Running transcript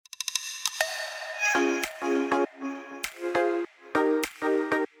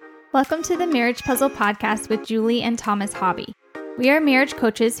Welcome to the Marriage Puzzle Podcast with Julie and Thomas Hobby. We are marriage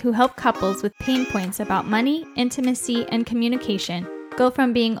coaches who help couples with pain points about money, intimacy, and communication go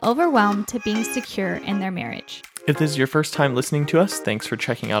from being overwhelmed to being secure in their marriage. If this is your first time listening to us, thanks for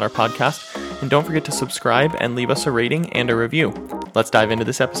checking out our podcast. And don't forget to subscribe and leave us a rating and a review. Let's dive into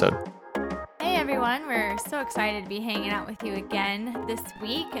this episode. Hey everyone, we're so excited to be hanging out with you again this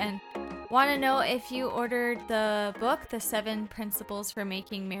week and want to know if you ordered the book, The 7 Principles for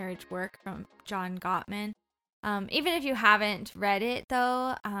Making Marriage Work from John Gottman. Even if you haven't read it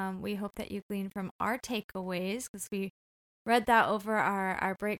though, we hope that you glean from our takeaways because we read that over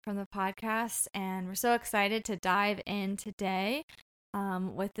our break from the podcast, and we're so excited to dive in today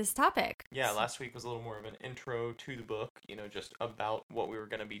with this topic. Yeah, last week was a little more of an intro to the book, just about what we were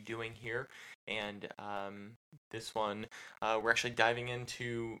going to be doing here. And this one, we're actually diving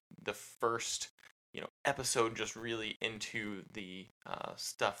into the first, episode, just really into the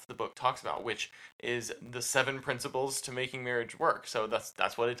stuff the book talks about, which is the 7 principles to making marriage work. So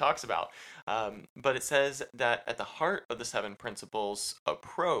that's what it talks about. But it says that at the heart of the 7 principles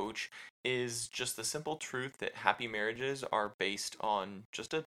approach is just the simple truth that happy marriages are based on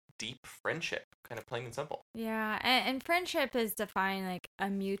just a deep friendship, kind of plain and simple. Yeah, and friendship is defined like a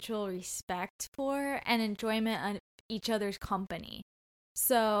mutual respect for and enjoyment of each other's company.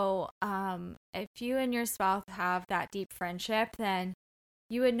 So, if you and your spouse have that deep friendship, then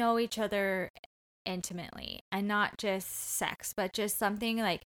you would know each other intimately, and not just sex, but just something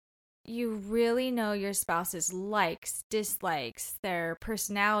like you really know your spouse's likes, dislikes, their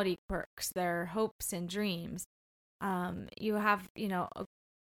personality quirks, their hopes and dreams. You have,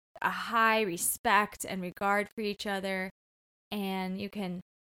 a high respect and regard for each other, and you can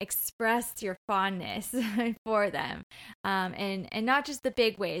express your fondness for them, and not just the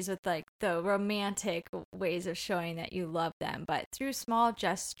big ways with like the romantic ways of showing that you love them, but through small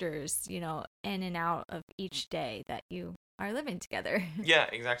gestures, in and out of each day that you are living together. Yeah,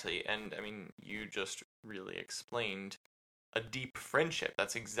 exactly. And I mean, you just really explained a deep friendship.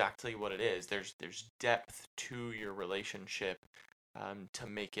 That's exactly what it is. There's depth to your relationship, to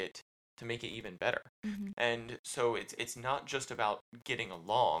make it even better. Mm-hmm. And so it's not just about getting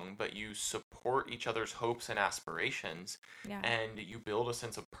along, but you support each other's hopes and aspirations. Yeah. And you build a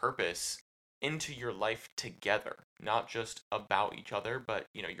sense of purpose into your life together, not just about each other, but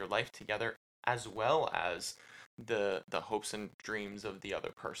your life together, as well as the hopes and dreams of the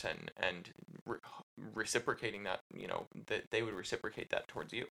other person, and reciprocating that, that they would reciprocate that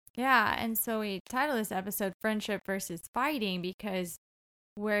towards you. Yeah, and so we titled this episode Friendship versus Fighting because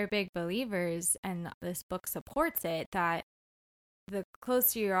we're big believers, and this book supports it, that the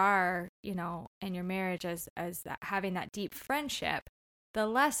closer you are, in your marriage as having that deep friendship, the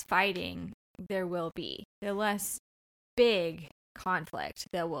less fighting there will be, the less big conflict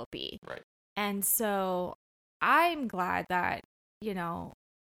there will be. Right. And so I'm glad that, in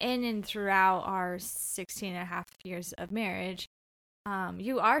and throughout our 16 and a half years of marriage,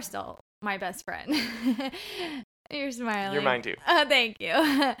 you are still my best friend. You're smiling. You're mine too. Thank you.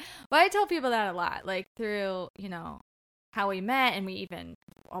 Well, I tell people that a lot, like through, how we met, and we even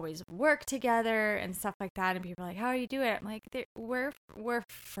always work together and stuff like that. And people are like, how do you do it? I'm like, we're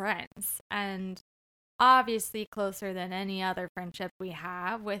friends, and obviously closer than any other friendship we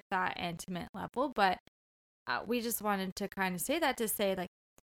have with that intimate level. But we just wanted to kind of say that to say, like,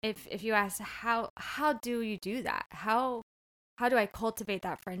 if you ask how do you do that? How do I cultivate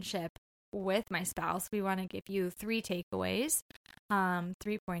that friendship with my spouse? We want to give you 3 takeaways,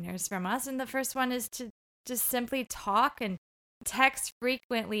 3 pointers from us. And the first one is to just simply talk and text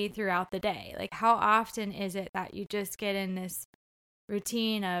frequently throughout the day. Like, how often is it that you just get in this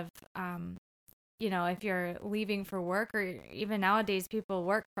routine of, if you're leaving for work, or even nowadays people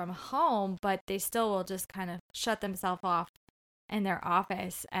work from home, but they still will just kind of shut themselves off in their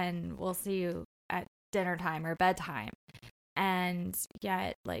office, and we'll see you at dinner time or bedtime. And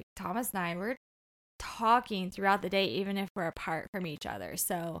yet, like Thomas and I, we're talking throughout the day, even if we're apart from each other.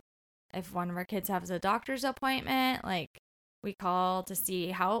 So if one of our kids has a doctor's appointment, like, we call to see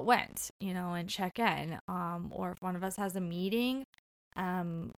how it went, and check in. Or if one of us has a meeting,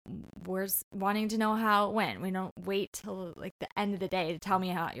 we're wanting to know how it went. We don't wait till like the end of the day to tell me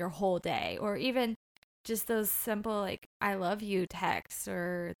how your whole day, or even just those simple, like, I love you texts,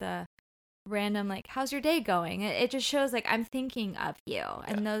 or the random, like, how's your day going? It just shows like I'm thinking of you. Yeah.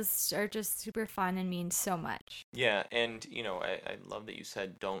 And those are just super fun and mean so much. Yeah, and I love that you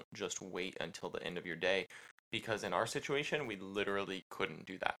said don't just wait until the end of your day, because in our situation we literally couldn't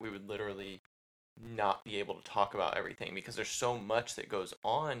do that. We would literally not be able to talk about everything because there's so much that goes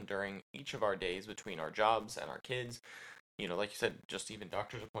on during each of our days between our jobs and our kids. like you said, just even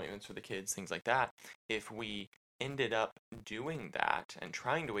doctor's appointments for the kids, things like that, if we ended up doing that and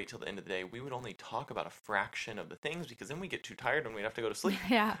trying to wait till the end of the day, we would only talk about a fraction of the things because then we get too tired and we'd have to go to sleep.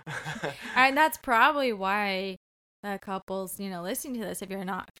 Yeah. And that's probably why the couples, listening to this, if you're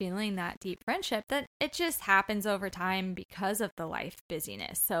not feeling that deep friendship, that it just happens over time because of the life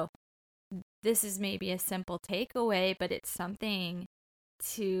busyness. So this is maybe a simple takeaway, but it's something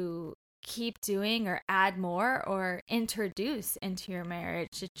to keep doing or add more or introduce into your marriage.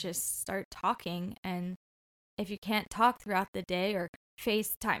 To just start talking. And if you can't talk throughout the day or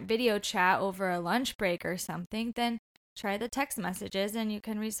FaceTime video chat over a lunch break or something, then try the text messages and you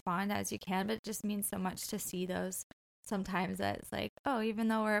can respond as you can. But it just means so much to see those sometimes, that it's like, oh, even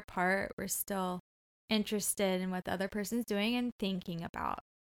though we're apart, we're still interested in what the other person's doing and thinking about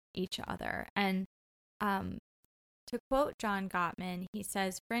each other. And to quote John Gottman, he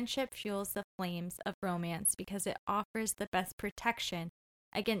says, friendship fuels the flames of romance because it offers the best protection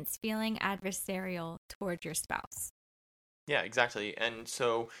against feeling adversarial toward your spouse. Yeah, exactly. And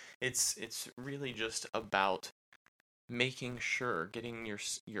so it's really just about making sure, getting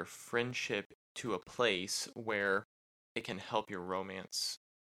your friendship to a place where it can help your romance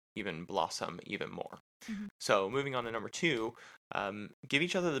even blossom even more. Mm-hmm. So moving on to number 2, give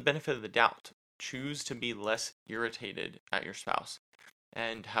each other the benefit of the doubt. Choose to be less irritated at your spouse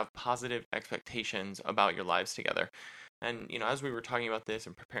and have positive expectations about your lives together. And, as we were talking about this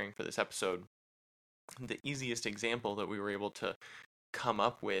and preparing for this episode, the easiest example that we were able to come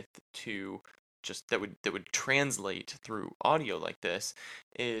up with to just that would translate through audio like this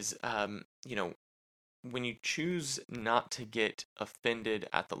is, when you choose not to get offended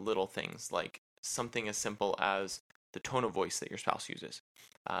at the little things, like something as simple as the tone of voice that your spouse uses.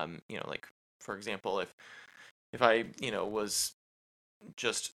 Like, for example, if I, was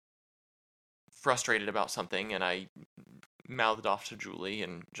just frustrated about something and I mouthed off to Julie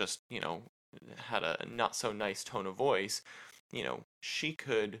and just, had a not so nice tone of voice, she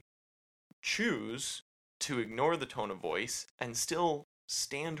could choose to ignore the tone of voice and still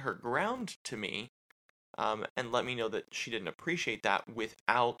stand her ground to me, and let me know that she didn't appreciate that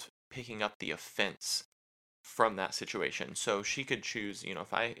without picking up the offense from that situation. So she could choose,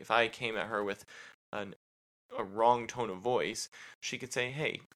 if I came at her with a wrong tone of voice, she could say,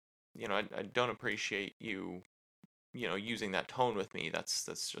 hey, I don't appreciate you, using that tone with me. That's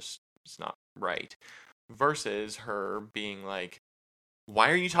just, it's not right. Versus her being like,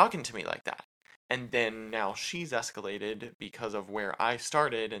 why are you talking to me like that? And then now she's escalated because of where I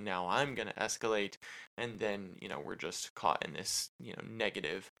started, and now I'm going to escalate. And then, we're just caught in this,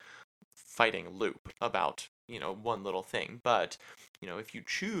 negative fighting loop about, one little thing. But, if you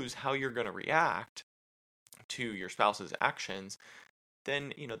choose how you're going to react to your spouse's actions,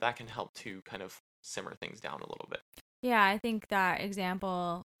 then, that can help to kind of simmer things down a little bit. Yeah, I think that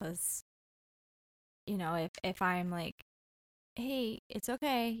example was, if I'm like, hey, it's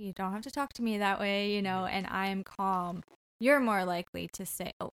okay, you don't have to talk to me that way, and I'm calm, you're more likely to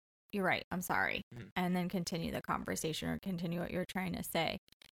say, oh, you're right, I'm sorry, and then continue the conversation or continue what you're trying to say.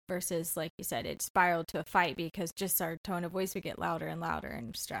 Versus, like you said, it spiraled to a fight because just our tone of voice would get louder and louder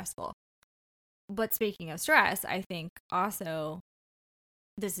and stressful. But speaking of stress, I think also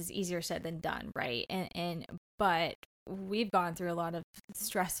this is easier said than done, right? But we've gone through a lot of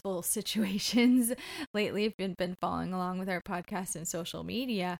stressful situations lately. I've been following along with our podcast and social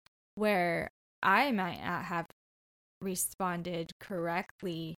media where I might not have responded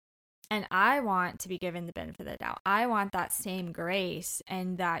correctly, and I want to be given the benefit of the doubt. I want that same grace,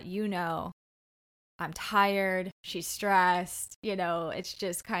 and that, I'm tired, she's stressed, it's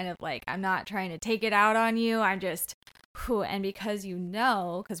just kind of like, I'm not trying to take it out on you. I'm just, and because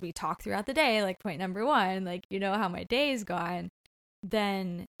because we talk throughout the day, like point number 1, like, how my day's gone,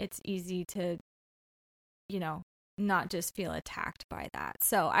 then it's easy to, not just feel attacked by that.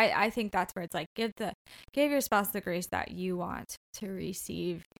 So I think that's where it's like, give your spouse the grace that you want to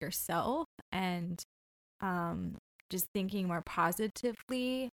receive yourself, and just thinking more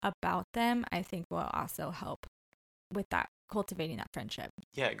positively about them, I think will also help with that, cultivating that friendship.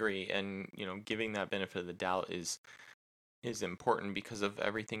 Yeah, I agree. And, giving that benefit of the doubt is important because of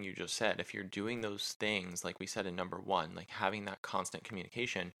everything you just said. If you're doing those things, like we said in number 1, like having that constant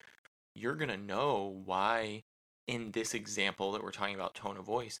communication, you're going to know why, in this example that we're talking about, tone of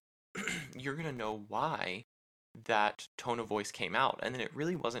voice, you're going to know why that tone of voice came out. And then it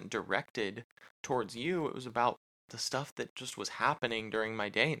really wasn't directed towards you. It was about the stuff that just was happening during my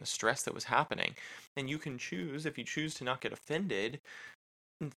day and the stress that was happening. And you can choose, if you choose to not get offended,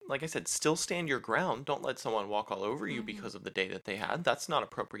 like I said, still stand your ground. Don't let someone walk all over you because of the day that they had. That's not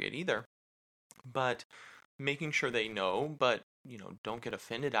appropriate either. But making sure they know, but don't get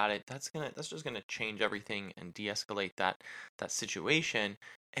offended at it. That's just gonna change everything and de-escalate that situation.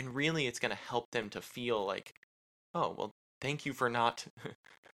 And really, it's gonna help them to feel like, oh, well, thank you for not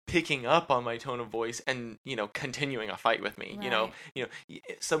picking up on my tone of voice and continuing a fight with me. Right.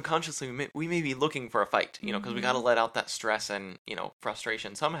 Subconsciously we may be looking for a fight, because we got to let out that stress and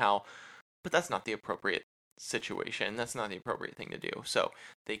frustration somehow, but that's not the appropriate situation. That's not the appropriate thing to do. So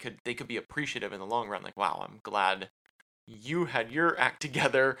they could be appreciative in the long run, like, wow, I'm glad you had your act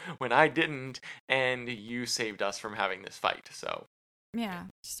together when I didn't, and you saved us from having this fight. So Yeah,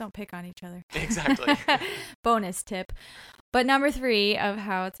 just don't pick on each other. exactly. Bonus tip. But number 3 of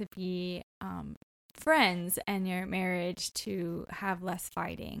how to be friends and your marriage to have less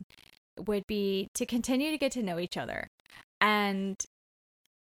fighting would be to continue to get to know each other. And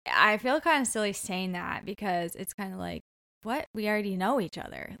I feel kind of silly saying that because it's kind of like, what? We already know each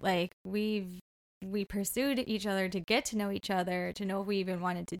other. Like we pursued each other to get to know each other, to know if we even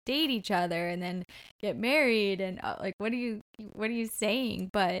wanted to date each other and then get married. And like, what are you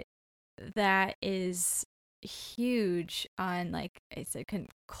saying? But that is huge on, like I said,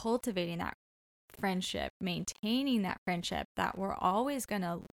 cultivating that friendship, maintaining that friendship, that we're always going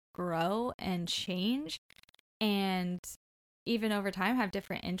to grow and change, and even over time have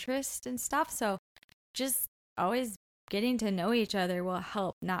different interests and stuff. So just always getting to know each other will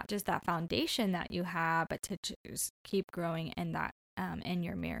help, not just that foundation that you have, but to just keep growing in that in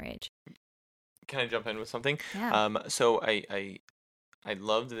your marriage. Can I jump in with something? Yeah. So I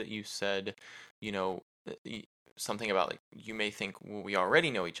loved that you said, something about, like, you may think, well, we already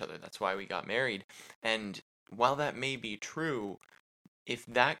know each other, that's why we got married. And while that may be true, if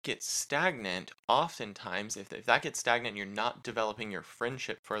that gets stagnant, oftentimes, if that gets stagnant, you're not developing your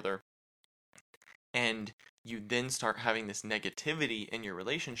friendship further, and you then start having this negativity in your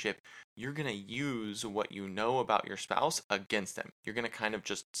relationship, you're going to use what you know about your spouse against them. You're going to kind of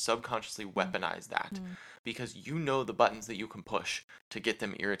just subconsciously weaponize that because you know the buttons that you can push to get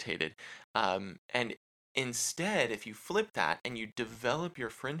them irritated. And instead, if you flip that and you develop your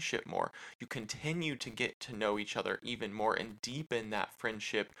friendship more, you continue to get to know each other even more and deepen that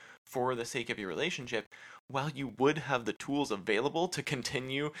friendship for the sake of your relationship, while you would have the tools available to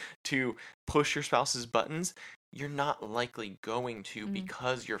continue to push your spouse's buttons, you're not likely going to,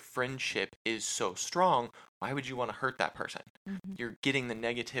 because your friendship is so strong. Why would you want to hurt that person? You're getting the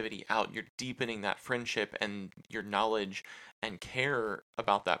negativity out. You're deepening that friendship and your knowledge and care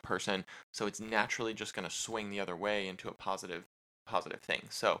about that person. So it's naturally just going to swing the other way into a positive thing.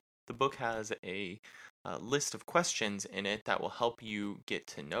 So the book has a list of questions in it that will help you get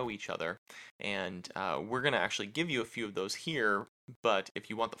to know each other. And we're going to actually give you a few of those here. But if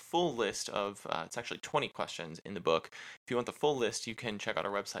you want the full list of, it's actually 20 questions in the book. If you want the full list, you can check out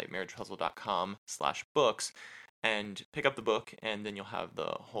our website, marriagepuzzle.com/books, and pick up the book, and then you'll have the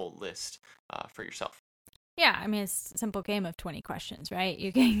whole list for yourself. Yeah, I mean, it's a simple game of 20 questions, right?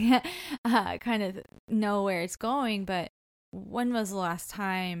 You can kind of know where it's going, but when was the last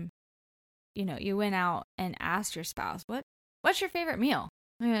time, you went out and asked your spouse, what's your favorite meal?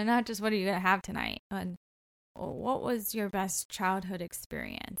 Not just what are you going to have tonight, and what was your best childhood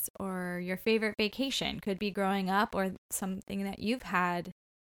experience, or your favorite vacation? Could be growing up or something that you've had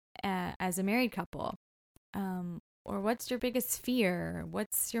as a married couple. Or what's your biggest fear?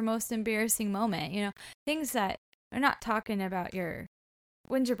 What's your most embarrassing moment? Things that are not talking about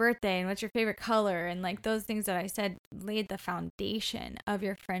when's your birthday and what's your favorite color, and like those things that I said laid the foundation of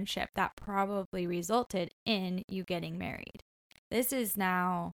your friendship that probably resulted in you getting married. This is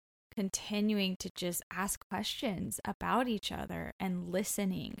now continuing to just ask questions about each other and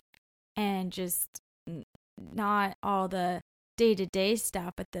listening, and just not all the day-to-day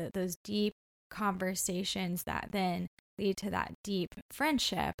stuff, but those deep conversations that then lead to that deep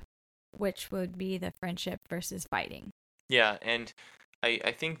friendship, which would be the friendship versus fighting. Yeah, and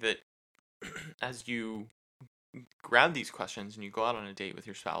I think that as you grab these questions and you go out on a date with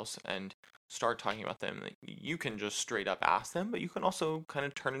your spouse and start talking about them, like, you can just straight up ask them, but you can also kind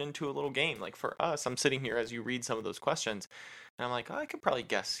of turn it into a little game. Like for us, I'm sitting here as you read some of those questions, and I'm like, oh, I could probably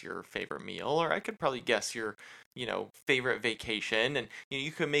guess your favorite meal, or I could probably guess your, favorite vacation. And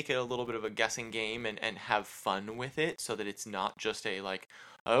you could make it a little bit of a guessing game and have fun with it, so that it's not just a like,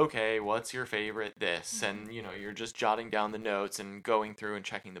 okay, what's your favorite this? And you're just jotting down the notes and going through and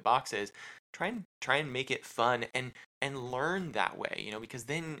checking the boxes. Try and make it fun and learn that way, because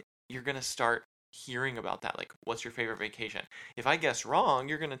then you're going to start hearing about that. Like, what's your favorite vacation? If I guess wrong,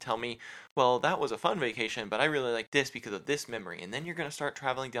 you're going to tell me, well, that was a fun vacation, but I really like this because of this memory. And then you're going to start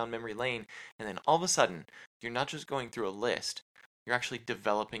traveling down memory lane. And then all of a sudden, you're not just going through a list, you're actually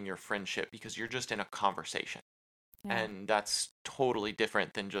developing your friendship because you're just in a conversation. Yeah. And that's totally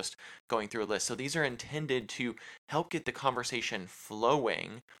different than just going through a list. So these are intended to help get the conversation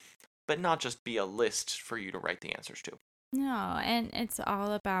flowing, but not just be a list for you to write the answers to. No, and it's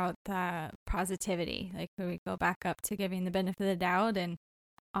all about the positivity. Like when we go back up to giving the benefit of the doubt and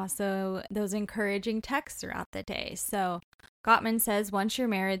also those encouraging texts throughout the day. So Gottman says once your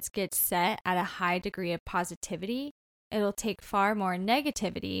marriage gets set at a high degree of positivity, it'll take far more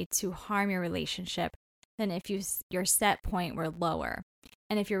negativity to harm your relationship than if your set point were lower.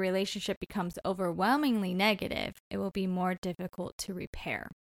 And if your relationship becomes overwhelmingly negative, it will be more difficult to repair.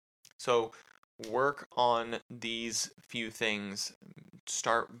 So work on these few things.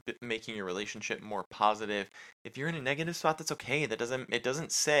 Start making your relationship more positive. If you're in a negative spot, that's okay. It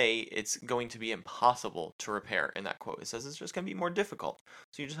doesn't say it's going to be impossible to repair in that quote. It says it's just going to be more difficult.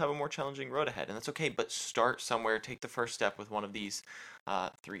 So you just have a more challenging road ahead, and that's okay. But start somewhere. Take the first step with one of these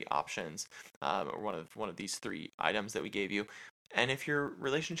three options, or one of these three items that we gave you. And if your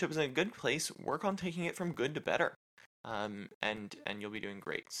relationship is in a good place, work on taking it from good to better. And you'll be doing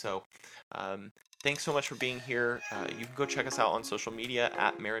great. So thanks so much for being here. You can go check us out on social media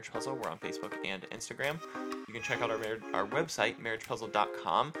at Marriage Puzzle. We're on Facebook and Instagram. You can check out our website,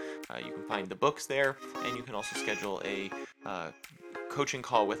 marriagepuzzle.com. You can find the books there, and you can also schedule a coaching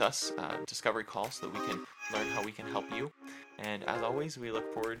call with us, discovery call, so that we can learn how we can help you. And as always, we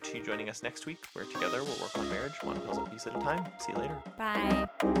look forward to you joining us next week, where together we'll work on marriage one puzzle piece at a time. See you later. Bye.